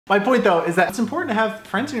My point though is that it's important to have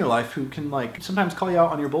friends in your life who can like sometimes call you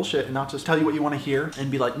out on your bullshit and not just tell you what you want to hear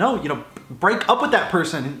and be like, no, you know, break up with that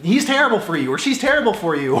person. He's terrible for you or she's terrible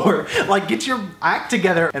for you, or like get your act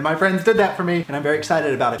together. And my friends did that for me and I'm very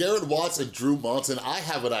excited about it. Garrett Watts and Drew Monson, I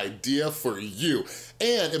have an idea for you.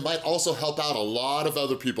 And it might also help out a lot of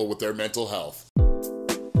other people with their mental health.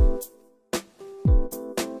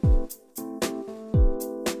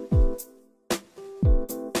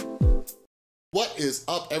 What is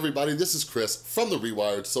up, everybody? This is Chris from The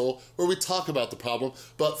Rewired Soul, where we talk about the problem,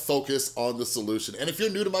 but focus on the solution. And if you're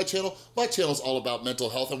new to my channel is all about mental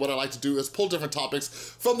health, and what I like to do is pull different topics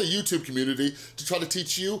from the YouTube community to try to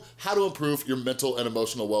teach you how to improve your mental and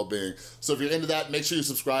emotional well-being. So if you're into that, make sure you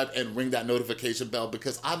subscribe and ring that notification bell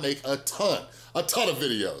because I make a ton of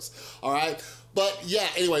videos, all right? But yeah,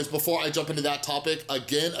 anyways, before I jump into that topic,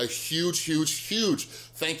 again, a huge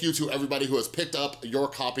thank you to everybody who has picked up your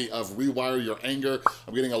copy of Rewire Your Anger.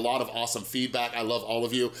 I'm getting a lot of awesome feedback. I love all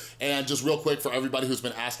of you. And just real quick for everybody who's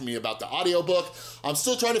been asking me about the audiobook, I'm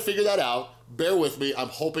still trying to figure that out. Bear with me, I'm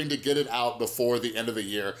hoping to get it out before the end of the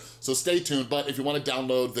year, so stay tuned. But if you want to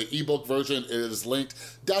download the ebook version, it is linked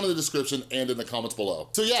down in the description and in the comments below.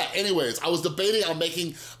 So yeah, anyways, I was debating on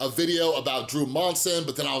making a video about Drew Monson,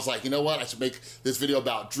 but then I was like, you know what, I should make this video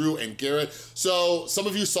about Drew and Garrett. So some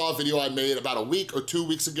of you saw a video I made about a week or 2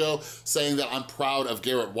 weeks ago saying that I'm proud of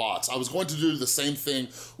Garrett Watts. I was going to do the same thing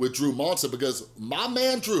with Drew Monson because my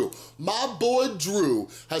man Drew, my boy Drew,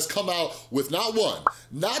 has come out with not one,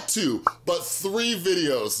 not two, but 3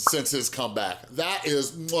 videos since his comeback. That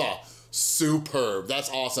is superb. That's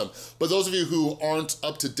awesome. But those of you who aren't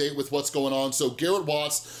up to date with what's going on, so Garrett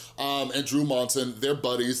Watts and Drew Monson, they're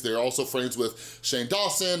buddies. They're also friends with Shane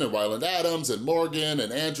Dawson and Ryland and Morgan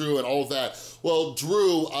and Andrew and all of that. Well,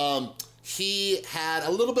 Drew, he had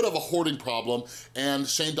a little bit of a hoarding problem, and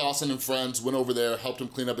Shane Dawson and friends went over there, helped him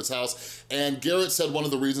clean up his house, and Garrett said one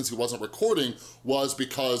of the reasons he wasn't recording was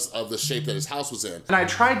because of the shape that his house was in. And I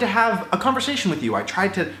tried to have a conversation with you. I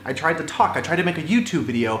tried to talk. I tried to make a YouTube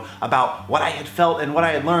video about what I had felt and what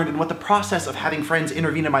I had learned and what the process of having friends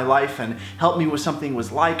intervene in my life and help me with something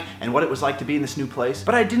was like and what it was like to be in this new place.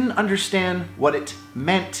 But I didn't understand what it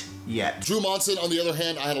meant yet. Drew Monson, on the other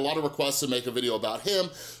hand, I had a lot of requests to make a video about him,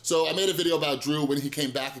 so I made a video about Drew when he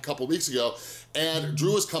came back a couple weeks ago, and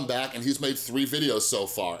Drew has come back and he's made 3 videos so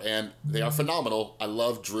far, and they are phenomenal. I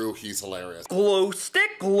love Drew, he's hilarious. Glow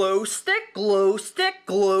stick, glow stick, glow stick,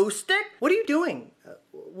 glow stick. What are you doing?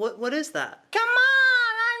 What is that? Come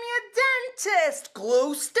on, I'm your dentist.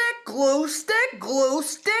 Glow stick, glow stick, glow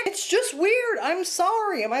stick. It's just weird, I'm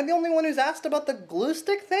sorry. Am I the only one who's asked about the glue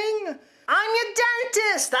stick thing? I'm your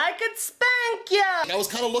dentist, I could spank ya! I was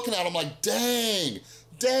kind of looking at him like, dang,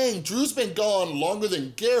 Drew's been gone longer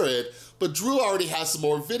than Garrett, but Drew already has some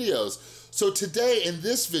more videos. So today in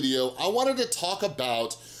this video, I wanted to talk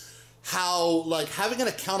about how like having an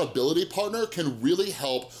accountability partner can really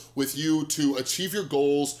help with you to achieve your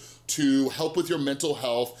goals, to help with your mental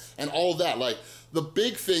health and all of that. Like the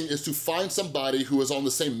big thing is to find somebody who is on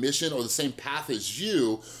the same mission or the same path as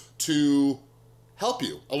you to help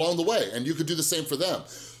you along the way, and you could do the same for them.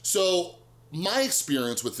 So my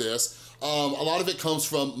experience with this, a lot of it comes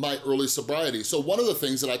from my early sobriety. So one of the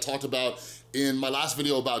things that I talked about in my last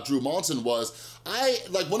video about Drew Monson was,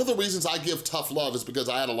 one of the reasons I give tough love is because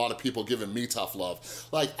I had a lot of people giving me tough love.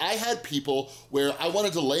 Like I had people where I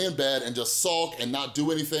wanted to lay in bed and just sulk and not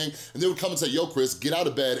do anything, and they would come and say, yo Chris, get out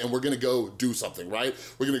of bed and we're gonna go do something, right?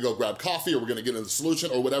 We're gonna go grab coffee or we're gonna get in the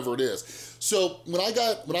solution or whatever it is. So when I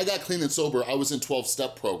got clean and sober, I was in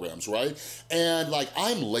 12-step programs, right? And like,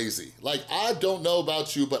 I'm lazy. Like I don't know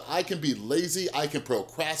about you, but I can be lazy, I can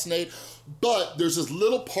procrastinate, but there's this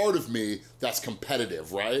little part of me that's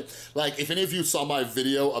competitive, right? Like if any of you saw my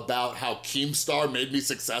video about how Keemstar made me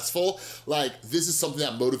successful, like this is something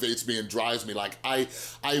that motivates me and drives me. Like I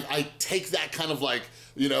take that kind of like,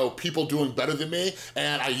 you know, people doing better than me,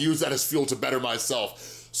 and I use that as fuel to better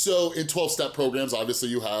myself. So in 12-step programs, obviously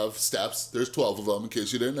you have steps. There's 12 of them in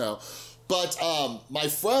case you didn't know. But my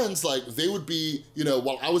friends, like they would be, you know,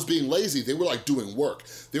 while I was being lazy, they were like doing work.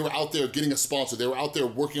 They were out there getting a sponsor. They were out there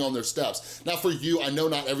working on their steps. Now for you, I know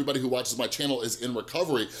not everybody who watches my channel is in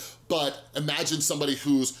recovery, but imagine somebody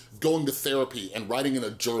who's going to therapy and writing in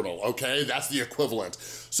a journal, okay? That's the equivalent.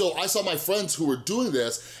 So I saw my friends who were doing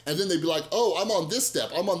this, and then they'd be like, oh, I'm on this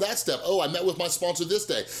step, I'm on that step. Oh, I met with my sponsor this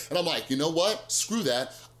day. And I'm like, you know what? Screw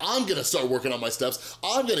that. I'm gonna start working on my steps.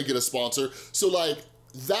 I'm gonna get a sponsor. So like,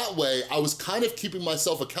 that way, I was kind of keeping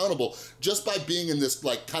myself accountable just by being in this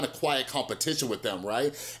like kind of quiet competition with them,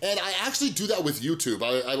 right? And I actually do that with YouTube.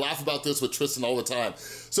 I laugh about this with Tristan all the time.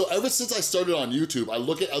 So ever since I started on YouTube, I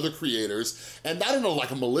look at other creators, and not in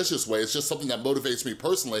like a malicious way, it's just something that motivates me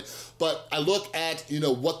personally, but I look at, you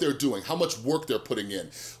know, what they're doing, how much work they're putting in,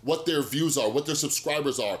 what their views are, what their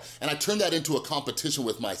subscribers are, and I turn that into a competition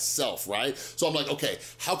with myself, right? So I'm like, okay,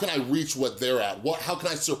 how can I reach what they're at? How can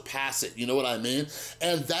I surpass it? You know what I mean?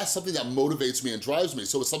 And that's something that motivates me and drives me.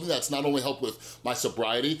 So it's something that's not only helped with my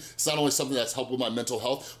sobriety, it's not only something that's helped with my mental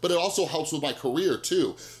health, but it also helps with my career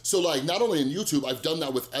too. So like, not only in YouTube, I've done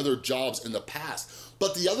that with other jobs in the past.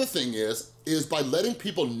 But the other thing is by letting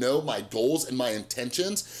people know my goals and my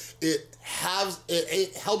intentions, it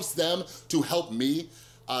helps them to help me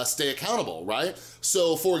stay accountable, right?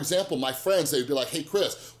 So for example, my friends, they'd be like, hey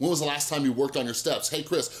Chris, when was the last time you worked on your steps? Hey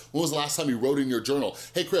Chris, when was the last time you wrote in your journal?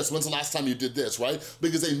 Hey Chris, when's the last time you did this, right?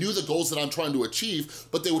 Because they knew the goals that I'm trying to achieve,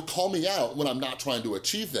 but they would call me out when I'm not trying to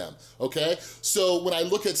achieve them, okay? So when I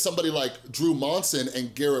look at somebody like Drew Monson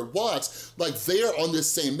and Garrett Watts, like they are on this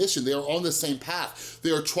same mission, they are on the same path.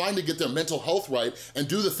 They are trying to get their mental health right and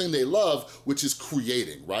do the thing they love, which is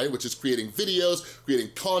creating, right? Which is creating videos,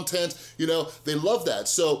 creating content, you know, they love that.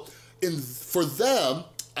 So for them,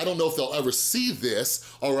 I don't know if they'll ever see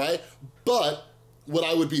this, all right? But what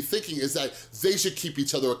I would be thinking is that they should keep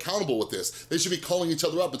each other accountable with this. They should be calling each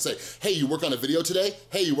other up and say, hey, you work on a video today?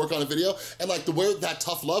 Hey, you work on a video? And like where that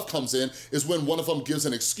tough love comes in is when one of them gives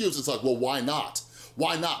an excuse. It's like, well, why not?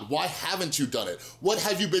 Why not? Why haven't you done it? What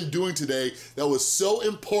have you been doing today that was so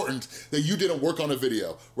important that you didn't work on a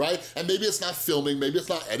video, right? And maybe it's not filming, maybe it's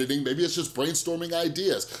not editing, maybe it's just brainstorming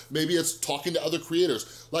ideas, maybe it's talking to other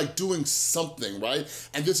creators, like doing something, right?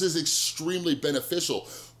 And this is extremely beneficial.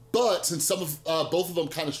 But since both of them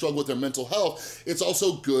kind of struggle with their mental health, it's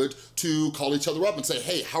also good to call each other up and say,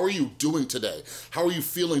 hey, how are you doing today? How are you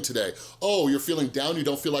feeling today? Oh, you're feeling down, you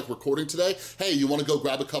don't feel like recording today? Hey, you wanna go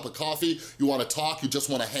grab a cup of coffee? You wanna talk, you just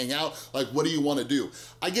wanna hang out? Like, what do you wanna do?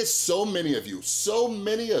 I get so many of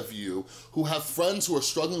you who have friends who are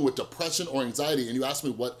struggling with depression or anxiety, and you ask me,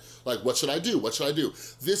 what should I do? What should I do?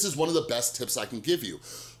 This is one of the best tips I can give you.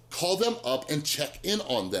 Call them up and check in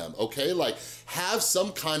on them, okay? Like, have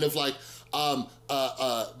some kind of like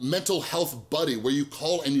mental health buddy where you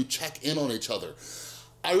call and you check in on each other.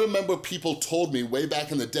 I remember people told me way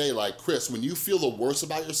back in the day, like, Chris, when you feel the worst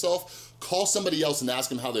about yourself, call somebody else and ask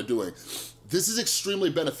them how they're doing. This is extremely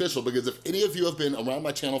beneficial because if any of you have been around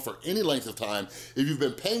my channel for any length of time, if you've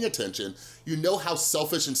been paying attention, you know how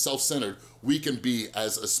selfish and self-centered we can be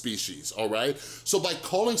as a species, all right? So by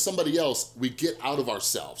calling somebody else, we get out of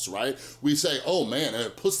ourselves, right? We say, oh man, and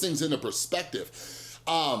it puts things into perspective.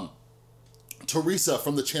 Teresa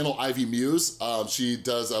from the channel Ivy Muse, she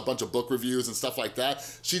does a bunch of book reviews and stuff like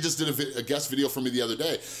that. She just did a guest video for me the other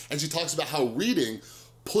day, and she talks about how reading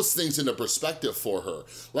puts things into perspective for her.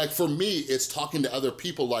 Like for me, it's talking to other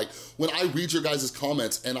people. Like when I read your guys'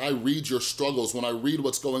 comments and I read your struggles, when I read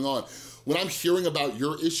what's going on, when I'm hearing about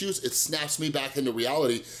your issues, it snaps me back into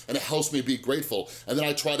reality and it helps me be grateful. And then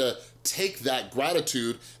I try to take that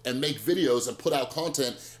gratitude and make videos and put out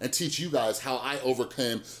content and teach you guys how I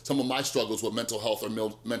overcame some of my struggles with mental health or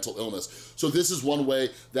mental illness. So this is one way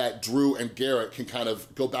that Drew and Garrett can kind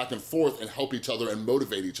of go back and forth and help each other and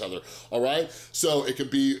motivate each other, all right? So it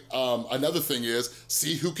could be, another thing is,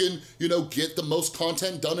 see who can, you know, get the most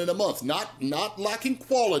content done in a month. Not lacking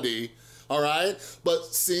quality, all right? But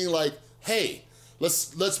seeing like, hey,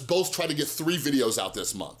 let's both try to get 3 videos out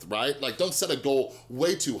this month, right? Like, don't set a goal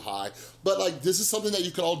way too high, but like, this is something that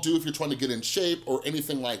you can all do if you're trying to get in shape or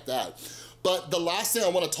anything like that. But the last thing I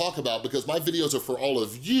wanna talk about, because my videos are for all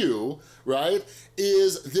of you, right,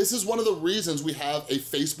 is this is one of the reasons we have a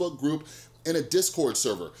Facebook group and a Discord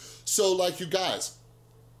server. So like, you guys,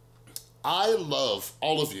 I love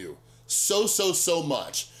all of you so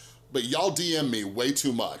much, but y'all DM me way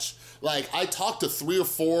too much. Like, I talked to 3 or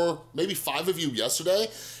 4, maybe 5 of you yesterday,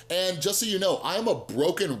 and just so you know, I am a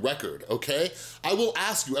broken record, okay? I will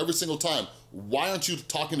ask you every single time, why aren't you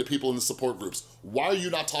talking to people in the support groups? Why are you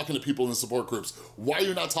not talking to people in the support groups? Why are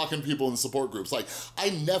you not talking to people in the support groups? Like, I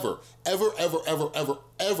never,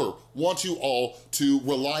 ever want you all to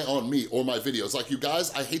rely on me or my videos. Like, you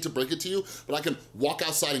guys, I hate to break it to you, but I can walk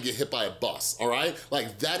outside and get hit by a bus, all right?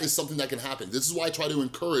 Like, that is something that can happen. This is why I try to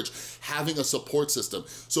encourage having a support system.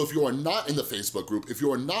 So if you are not in the Facebook group, if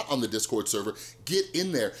you are not on the Discord server, get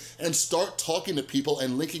in there and start talking to people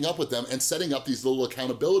and linking up with them and setting up these little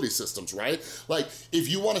accountability systems, right? right? Like, if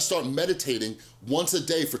you wanna start meditating once a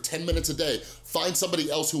day for 10 minutes a day, find somebody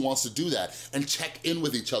else who wants to do that and check in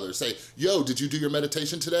with each other. Say, yo, did you do your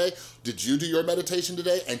meditation today? Did you do your meditation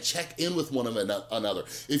today? And check in with one another.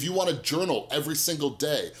 If you wanna journal every single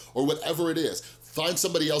day or whatever it is, find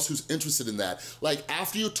somebody else who's interested in that. Like,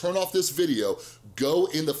 after you turn off this video, go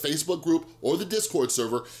in the Facebook group or the Discord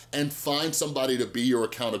server and find somebody to be your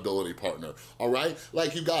accountability partner, all right?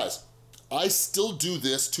 Like, you guys, I still do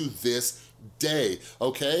this to this day,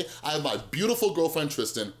 okay? I have my beautiful girlfriend,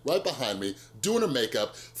 Tristan, right behind me, doing her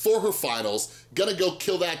makeup for her finals, gonna go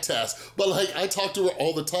kill that test. But like, I talk to her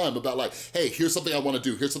all the time about like, hey, here's something I wanna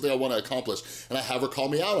do, here's something I wanna accomplish, and I have her call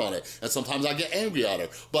me out on it. And sometimes I get angry at her,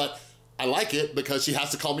 but I like it because she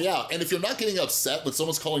has to call me out. And if you're not getting upset when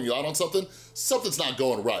someone's calling you out on something, something's not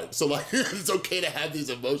going right. So like, it's okay to have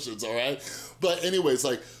these emotions, all right? But anyways,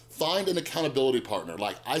 like, find an accountability partner.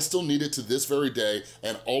 Like, I still need it to this very day,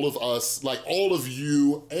 and all of us, like all of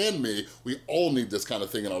you and me, we all need this kind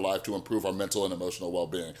of thing in our life to improve our mental and emotional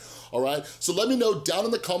well-being, all right? So let me know down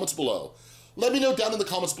in the comments below. Let me know down in the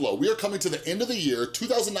comments below. We are coming to the end of the year.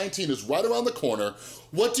 2019 is right around the corner.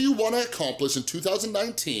 What do you want to accomplish in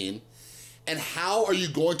 2019? And how are you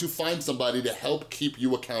going to find somebody to help keep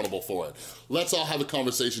you accountable for it? Let's all have a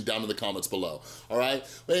conversation down in the comments below, all right?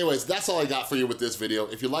 But anyways, that's all I got for you with this video.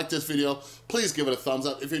 If you like this video, please give it a thumbs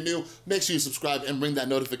up. If you're new, make sure you subscribe and ring that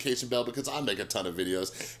notification bell because I make a ton of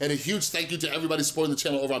videos. And a huge thank you to everybody supporting the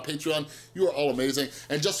channel over on Patreon. You are all amazing.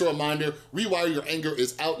 And just a reminder, Rewire Your Anger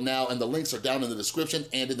is out now, and the links are down in the description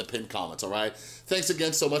and in the pinned comments, all right? Thanks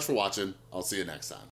again so much for watching. I'll see you next time.